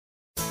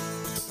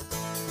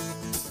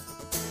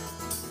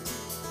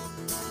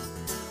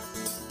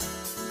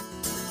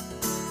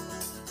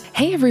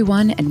Hey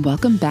everyone, and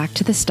welcome back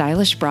to The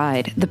Stylish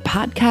Bride, the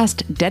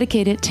podcast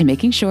dedicated to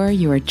making sure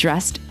you are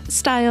dressed,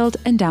 styled,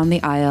 and down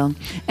the aisle.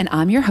 And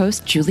I'm your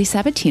host, Julie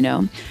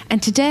Sabatino.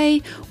 And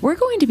today we're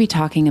going to be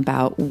talking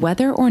about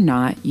whether or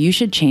not you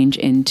should change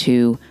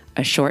into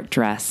a short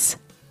dress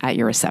at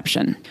your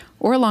reception,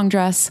 or a long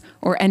dress,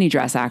 or any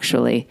dress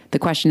actually. The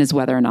question is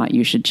whether or not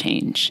you should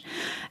change.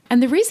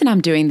 And the reason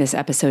I'm doing this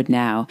episode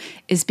now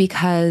is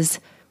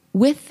because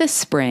with the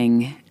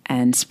spring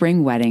and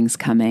spring weddings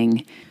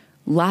coming,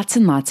 lots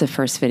and lots of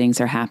first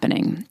fittings are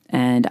happening,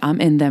 and I'm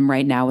in them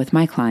right now with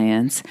my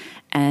clients.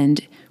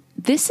 And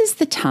this is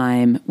the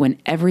time when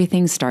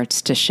everything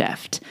starts to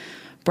shift.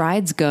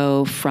 Brides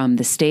go from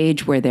the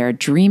stage where they're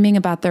dreaming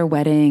about their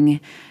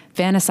wedding,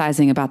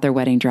 fantasizing about their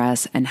wedding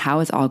dress and how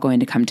it's all going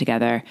to come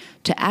together,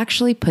 to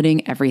actually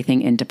putting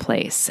everything into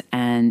place.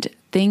 And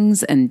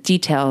things and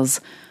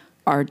details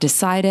are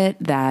decided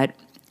that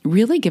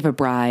really give a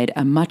bride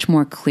a much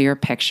more clear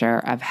picture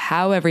of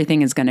how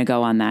everything is going to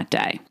go on that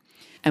day.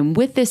 And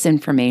with this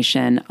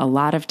information, a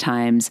lot of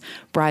times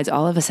brides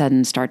all of a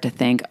sudden start to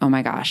think, oh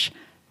my gosh,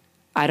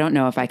 I don't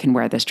know if I can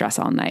wear this dress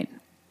all night.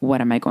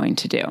 What am I going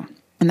to do?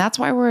 And that's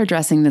why we're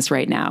addressing this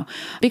right now,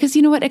 because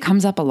you know what? It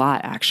comes up a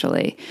lot,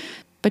 actually.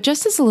 But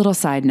just as a little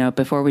side note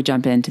before we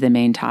jump into the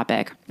main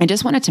topic, I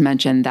just wanted to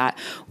mention that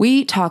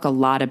we talk a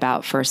lot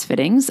about first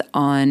fittings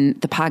on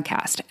the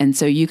podcast. And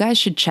so you guys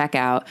should check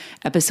out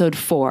episode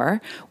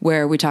 4,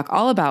 where we talk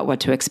all about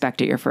what to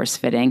expect at your first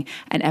fitting,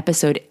 and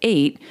episode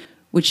 8,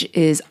 which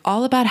is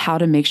all about how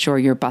to make sure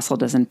your bustle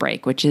doesn't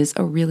break, which is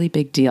a really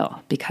big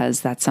deal because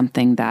that's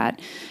something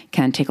that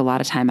can take a lot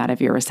of time out of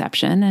your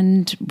reception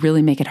and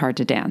really make it hard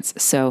to dance.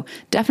 So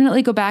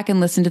definitely go back and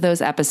listen to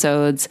those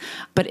episodes.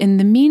 But in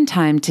the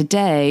meantime,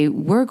 today,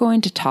 we're going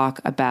to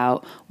talk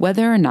about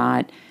whether or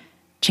not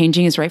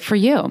changing is right for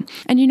you.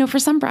 And you know, for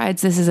some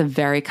brides, this is a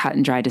very cut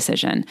and dry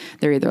decision.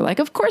 They're either like,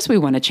 of course we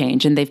want to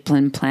change, and they've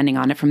been planning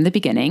on it from the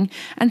beginning.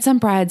 And some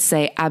brides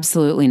say,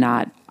 absolutely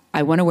not.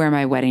 I want to wear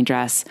my wedding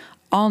dress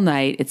all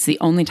night. It's the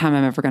only time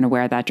I'm ever going to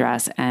wear that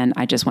dress, and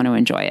I just want to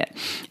enjoy it.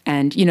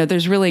 And, you know,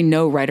 there's really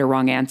no right or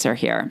wrong answer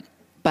here.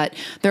 But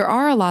there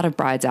are a lot of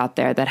brides out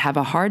there that have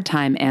a hard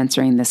time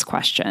answering this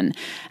question.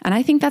 And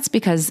I think that's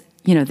because,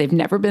 you know, they've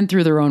never been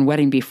through their own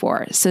wedding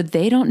before, so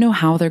they don't know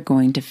how they're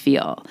going to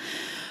feel.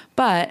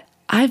 But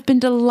I've been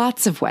to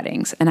lots of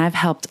weddings, and I've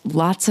helped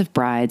lots of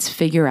brides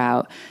figure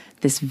out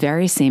this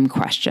very same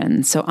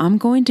question. So I'm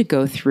going to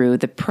go through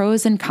the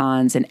pros and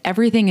cons and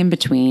everything in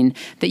between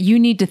that you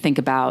need to think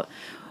about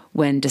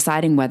when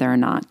deciding whether or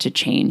not to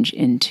change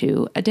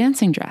into a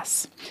dancing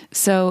dress.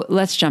 So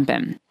let's jump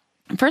in.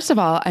 First of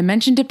all, I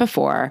mentioned it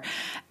before,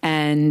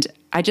 and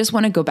I just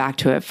want to go back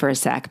to it for a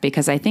sec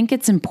because I think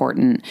it's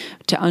important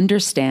to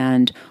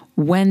understand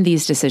when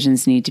these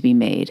decisions need to be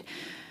made.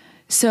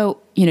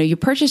 So, you know, you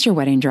purchase your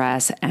wedding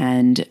dress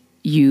and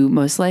you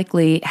most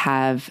likely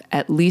have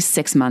at least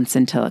 6 months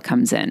until it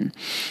comes in.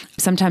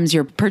 Sometimes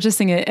you're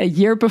purchasing it a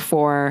year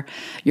before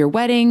your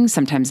wedding,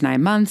 sometimes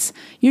 9 months,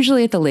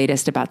 usually at the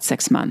latest about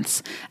 6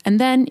 months.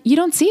 And then you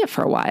don't see it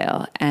for a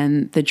while.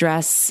 And the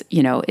dress,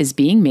 you know, is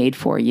being made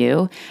for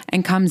you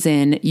and comes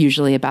in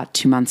usually about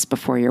 2 months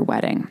before your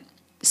wedding.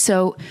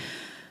 So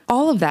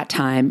all of that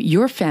time,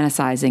 you're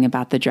fantasizing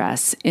about the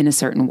dress in a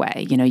certain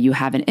way. You know, you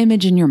have an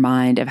image in your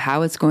mind of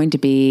how it's going to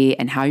be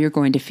and how you're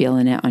going to feel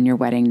in it on your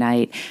wedding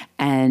night.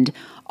 And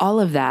all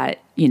of that,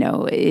 you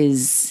know,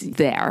 is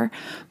there.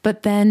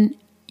 But then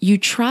you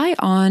try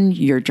on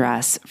your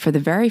dress for the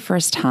very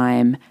first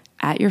time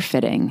at your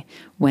fitting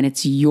when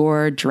it's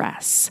your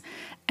dress.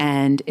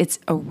 And it's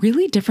a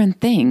really different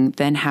thing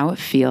than how it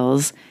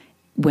feels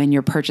when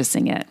you're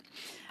purchasing it.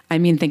 I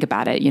mean, think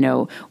about it. You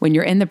know, when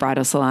you're in the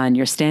bridal salon,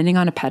 you're standing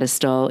on a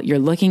pedestal, you're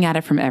looking at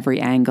it from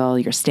every angle,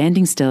 you're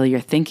standing still, you're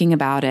thinking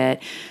about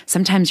it.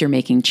 Sometimes you're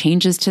making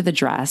changes to the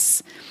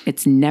dress.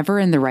 It's never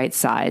in the right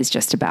size,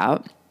 just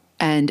about.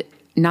 And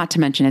not to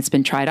mention, it's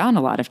been tried on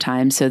a lot of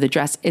times, so the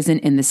dress isn't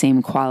in the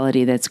same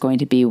quality that's going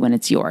to be when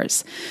it's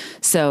yours.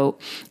 So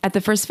at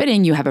the first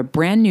fitting, you have a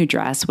brand new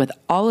dress with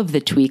all of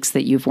the tweaks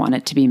that you've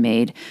wanted to be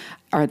made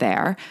are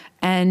there.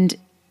 And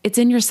it's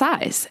in your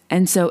size.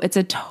 And so it's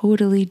a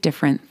totally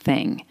different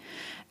thing.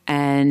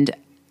 And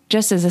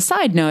just as a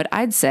side note,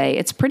 I'd say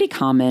it's pretty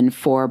common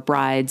for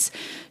brides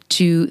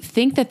to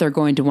think that they're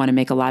going to want to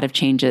make a lot of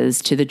changes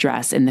to the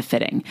dress in the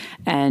fitting.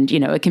 And, you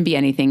know, it can be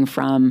anything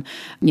from,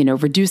 you know,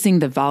 reducing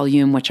the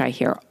volume, which I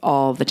hear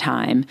all the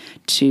time,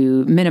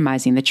 to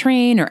minimizing the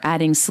train or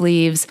adding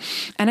sleeves.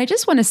 And I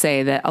just want to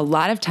say that a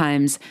lot of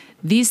times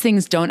these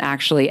things don't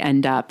actually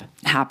end up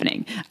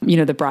happening. You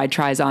know, the bride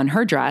tries on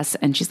her dress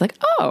and she's like,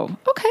 oh,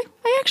 okay,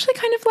 I actually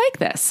kind of like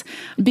this,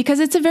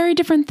 because it's a very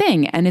different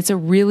thing. And it's a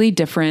really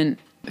different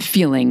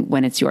feeling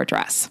when it's your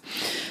dress.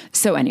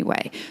 So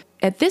anyway,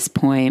 at this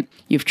point,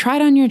 you've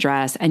tried on your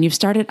dress and you've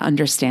started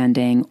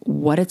understanding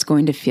what it's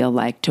going to feel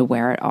like to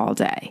wear it all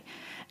day.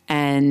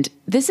 And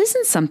this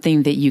isn't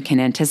something that you can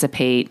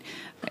anticipate,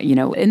 you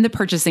know, in the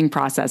purchasing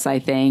process, I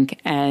think.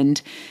 And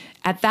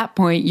At that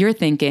point, you're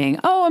thinking,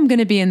 oh, I'm going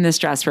to be in this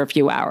dress for a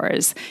few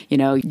hours.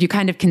 You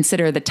kind of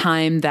consider the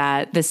time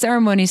that the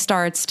ceremony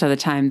starts to the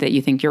time that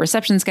you think your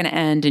reception's going to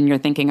end. And you're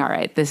thinking, all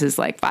right, this is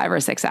like 5 or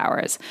 6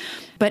 hours.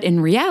 But in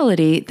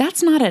reality,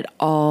 that's not at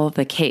all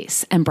the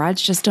case. And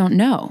brides just don't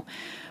know.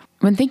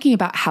 When thinking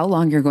about how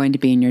long you're going to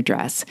be in your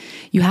dress,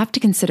 you have to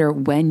consider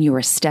when you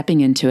are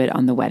stepping into it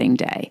on the wedding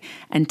day.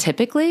 And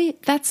typically,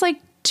 that's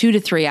like 2 to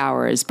 3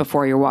 hours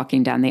before you're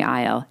walking down the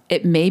aisle.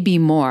 It may be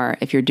more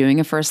if you're doing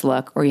a first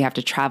look or you have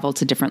to travel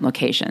to different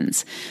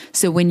locations.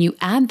 So when you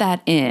add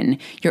that in,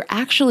 you're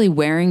actually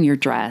wearing your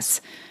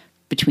dress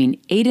between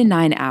 8 and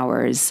 9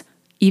 hours,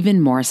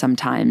 even more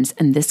sometimes,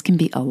 and this can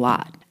be a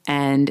lot.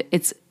 And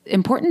it's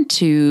important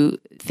to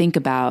think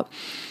about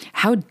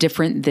how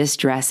different this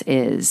dress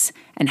is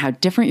and how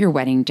different your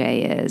wedding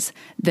day is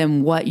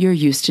than what you're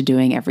used to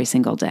doing every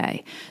single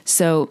day.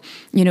 So,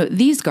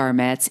 these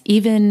garments,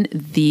 even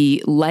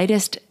the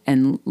lightest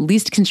and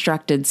least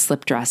constructed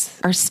slip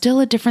dress, are still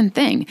a different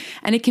thing.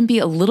 And it can be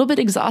a little bit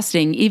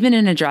exhausting, even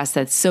in a dress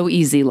that's so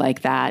easy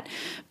like that,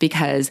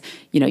 because,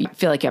 you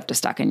feel like you have to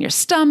stuff in your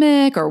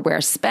stomach or wear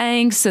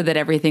Spanx so that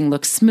everything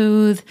looks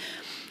smooth.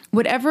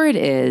 Whatever it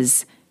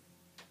is,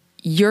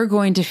 you're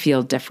going to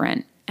feel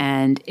different.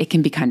 And it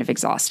can be kind of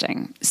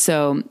exhausting.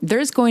 So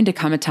there's going to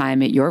come a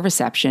time at your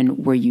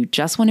reception where you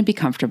just want to be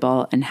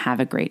comfortable and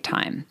have a great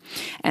time.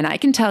 And I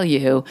can tell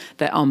you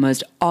that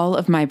almost all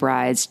of my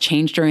brides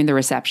changed during the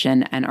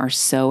reception and are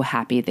so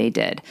happy they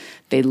did.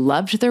 They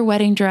loved their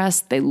wedding dress.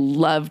 They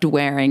loved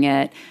wearing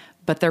it,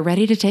 but they're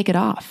ready to take it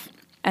off.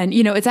 And,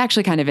 it's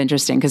actually kind of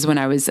interesting because when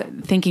I was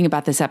thinking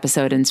about this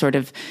episode and sort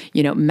of,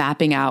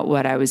 mapping out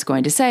what I was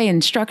going to say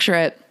and structure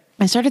it,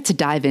 I started to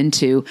dive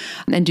into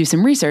and do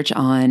some research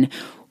on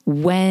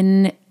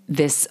when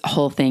this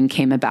whole thing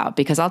came about,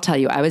 because I'll tell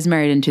you, I was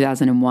married in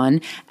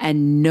 2001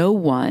 and no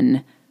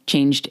one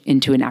changed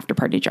into an after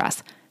party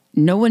dress.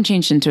 No one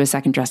changed into a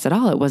second dress at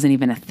all. It wasn't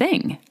even a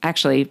thing.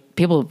 Actually,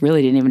 people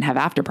really didn't even have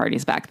after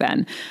parties back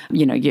then.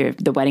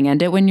 The wedding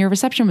ended when your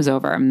reception was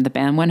over and the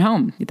band went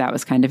home. That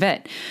was kind of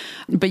it.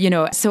 But,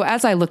 so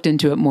as I looked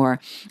into it more,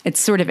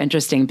 it's sort of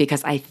interesting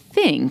because I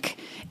think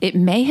it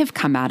may have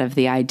come out of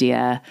the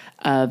idea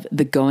of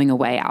the going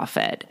away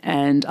outfit.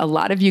 And a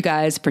lot of you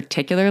guys,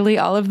 particularly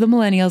all of the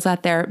millennials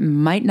out there,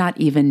 might not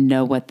even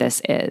know what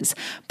this is.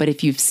 But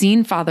if you've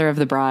seen Father of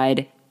the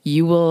Bride,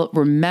 you will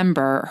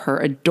remember her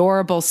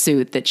adorable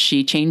suit that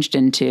she changed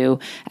into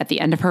at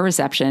the end of her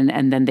reception.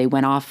 And then they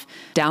went off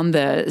down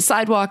the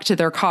sidewalk to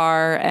their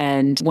car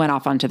and went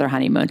off onto their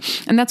honeymoon.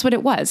 And that's what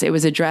it was. It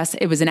was a dress.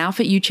 It was an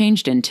outfit you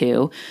changed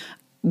into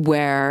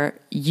where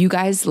you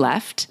guys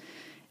left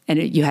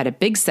and you had a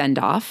big send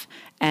off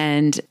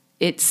and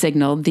it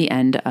signaled the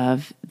end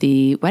of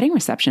the wedding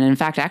reception. In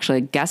fact,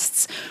 actually,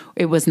 guests,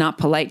 it was not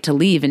polite to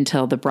leave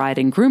until the bride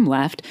and groom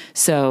left.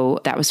 So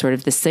that was sort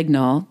of the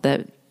signal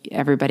that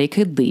everybody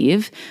could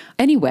leave.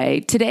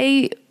 Anyway,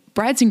 today,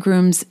 brides and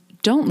grooms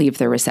don't leave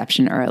their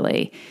reception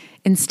early.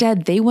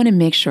 Instead, they want to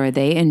make sure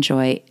they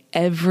enjoy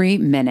every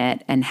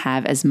minute and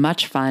have as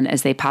much fun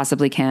as they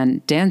possibly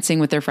can dancing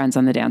with their friends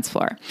on the dance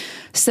floor.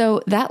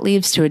 So that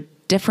leads to a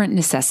different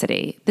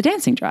necessity, the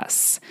dancing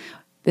dress.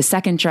 The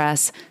second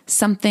dress,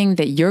 something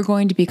that you're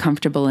going to be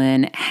comfortable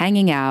in,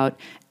 hanging out,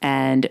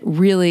 and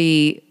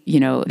really,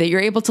 that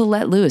you're able to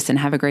let loose and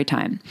have a great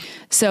time.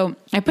 So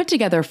I put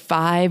together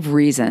 5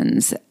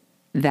 reasons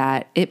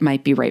that it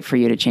might be right for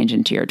you to change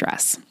into your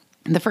dress.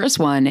 The first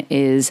one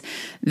is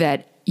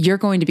that you're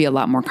going to be a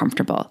lot more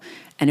comfortable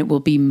and it will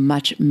be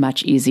much,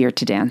 much easier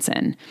to dance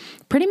in.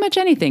 Pretty much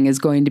anything is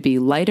going to be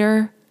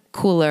lighter,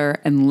 cooler,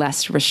 and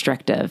less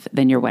restrictive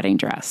than your wedding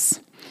dress.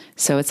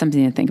 So it's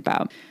something to think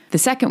about. The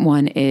second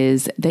one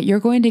is that you're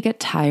going to get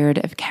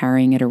tired of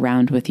carrying it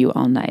around with you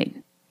all night,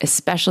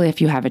 especially if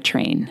you have a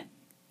train.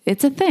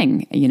 It's a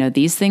thing.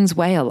 These things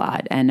weigh a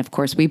lot. And of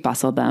course, we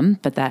bustle them,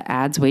 but that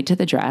adds weight to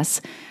the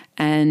dress.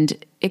 And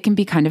it can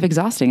be kind of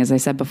exhausting, as I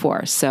said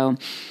before. So,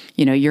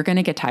 you're going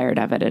to get tired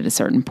of it at a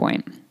certain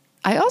point.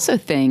 I also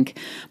think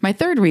my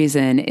third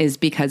reason is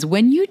because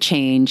when you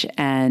change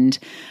and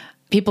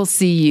people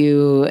see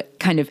you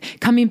kind of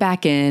coming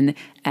back in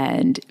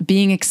and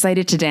being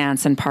excited to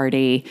dance and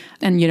party.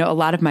 And, a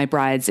lot of my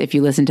brides, if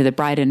you listen to the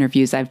bride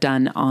interviews I've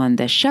done on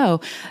this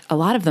show, a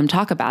lot of them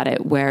talk about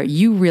it where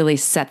you really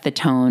set the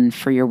tone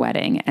for your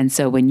wedding. And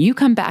so when you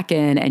come back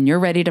in and you're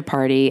ready to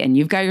party and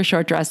you've got your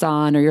short dress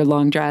on or your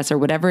long dress or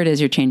whatever it is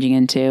you're changing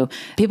into,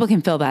 people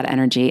can feel that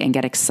energy and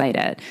get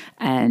excited.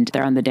 And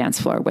they're on the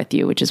dance floor with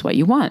you, which is what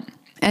you want.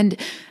 And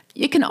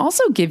it can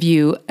also give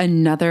you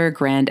another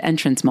grand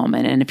entrance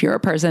moment. And if you're a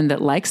person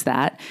that likes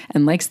that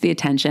and likes the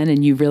attention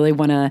and you really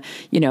want to,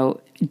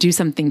 do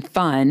something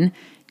fun,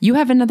 you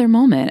have another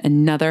moment,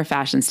 another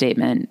fashion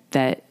statement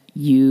that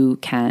you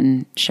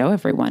can show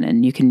everyone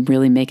and you can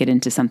really make it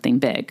into something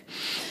big.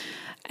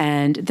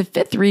 And the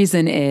fifth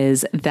reason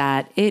is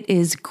that it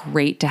is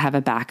great to have a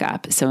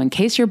backup. So in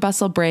case your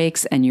bustle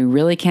breaks and you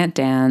really can't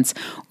dance,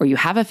 or you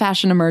have a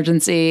fashion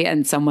emergency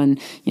and someone,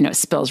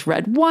 spills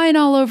red wine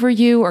all over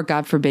you, or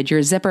God forbid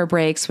your zipper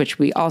breaks, which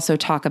we also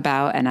talk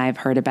about and I've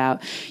heard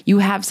about, you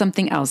have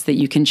something else that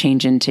you can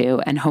change into,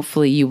 and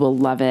hopefully you will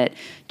love it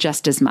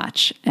just as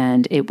much.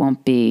 And it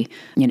won't be,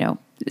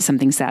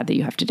 something sad that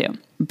you have to do.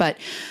 But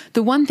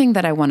the one thing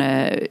that I want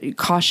to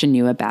caution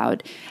you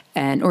about,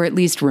 or at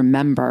least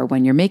remember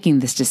when you're making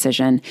this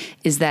decision,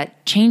 is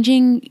that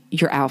changing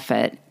your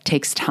outfit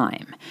takes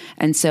time.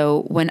 And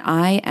so when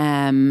I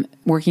am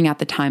working out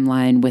the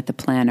timeline with the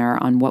planner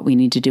on what we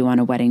need to do on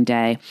a wedding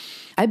day,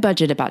 I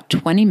budget about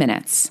 20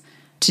 minutes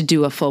to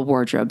do a full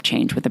wardrobe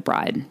change with the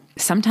bride.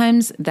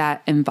 Sometimes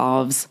that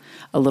involves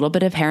a little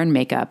bit of hair and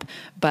makeup,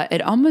 but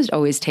it almost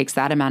always takes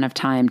that amount of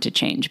time to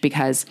change,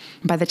 because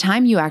by the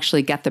time you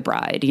actually get the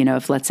bride,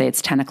 if let's say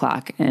it's 10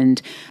 o'clock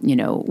and,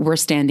 we're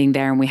standing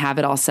there and we have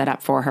it all set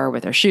up for her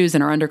with her shoes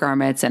and her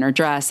undergarments and her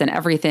dress and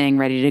everything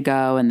ready to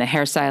go, and the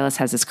hairstylist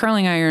has his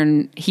curling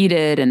iron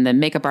heated and the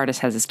makeup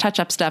artist has his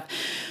touch-up stuff,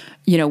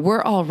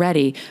 we're all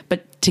ready.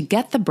 But to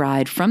get the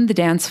bride from the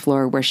dance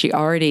floor where she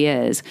already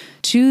is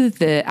to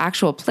the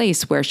actual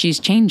place where she's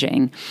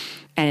changing,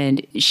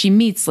 and she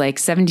meets like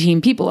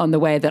 17 people on the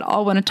way that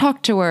all want to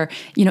talk to her,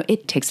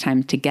 it takes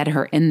time to get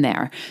her in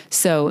there.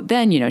 So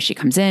then, she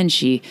comes in,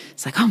 she's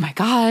like, oh my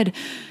God.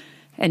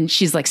 And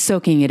she's like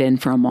soaking it in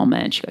for a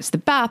moment. She goes to the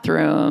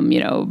bathroom,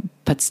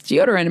 puts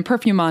deodorant and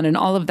perfume on and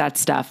all of that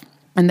stuff,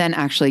 and then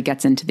actually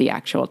gets into the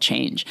actual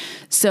change.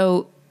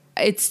 So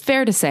it's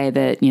fair to say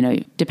that,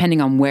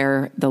 depending on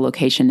where the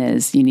location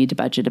is, you need to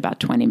budget about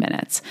 20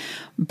 minutes.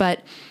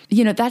 But,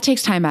 that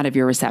takes time out of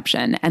your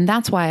reception. And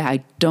that's why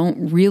I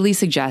don't really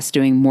suggest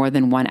doing more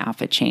than one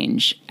outfit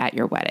change at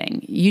your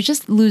wedding. You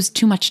just lose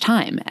too much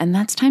time, and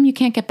that's time you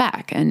can't get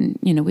back. And,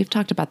 we've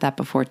talked about that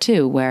before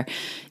too, where,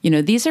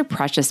 these are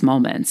precious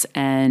moments,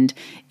 and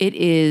it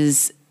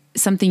is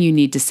something you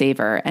need to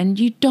savor, and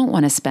you don't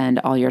want to spend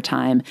all your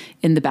time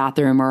in the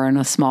bathroom or in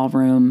a small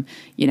room,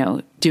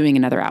 doing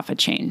another outfit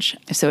change.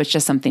 So it's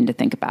just something to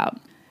think about.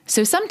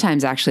 So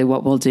sometimes actually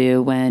what we'll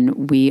do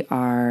when we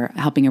are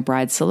helping a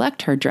bride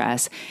select her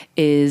dress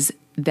is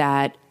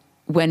that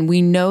when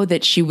we know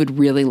that she would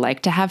really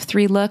like to have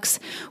 3 looks,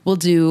 we'll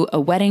do a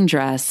wedding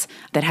dress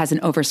that has an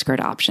overskirt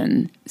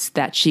option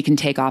that she can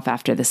take off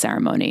after the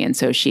ceremony. And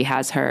so she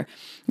has her,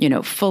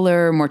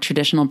 fuller, more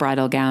traditional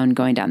bridal gown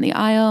going down the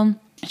aisle.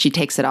 She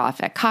takes it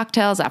off at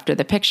cocktails after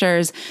the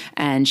pictures,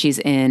 and she's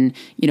in,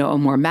 a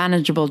more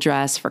manageable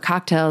dress for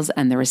cocktails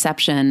and the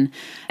reception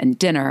and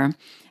dinner.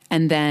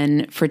 And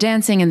then for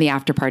dancing and the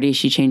after party,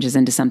 she changes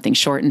into something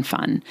short and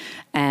fun.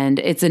 And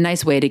it's a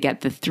nice way to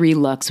get the 3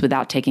 looks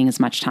without taking as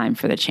much time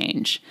for the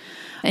change.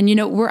 And,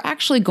 we're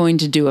actually going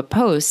to do a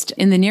post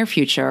in the near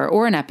future,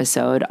 or an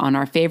episode, on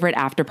our favorite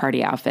after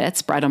party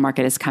outfits. Bridal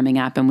Market is coming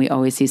up, and we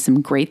always see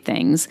some great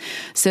things,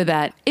 so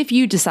that if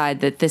you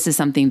decide that this is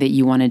something that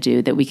you want to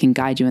do, that we can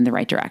guide you in the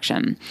right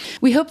direction.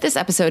 We hope this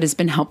episode has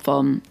been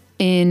helpful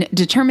in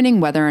determining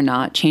whether or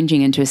not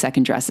changing into a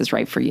second dress is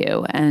right for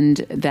you, and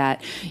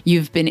that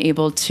you've been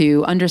able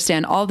to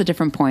understand all the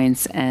different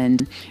points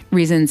and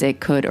reasons it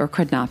could or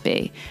could not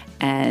be.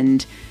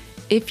 And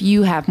if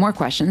you have more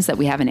questions that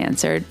we haven't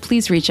answered,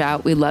 please reach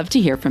out. We love to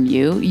hear from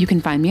you. You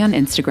can find me on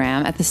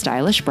Instagram at The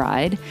Stylish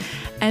Bride.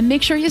 And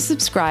make sure you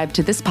subscribe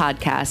to this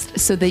podcast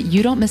so that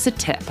you don't miss a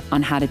tip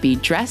on how to be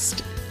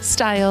dressed,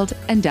 styled,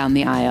 and down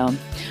the aisle.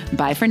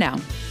 Bye for now.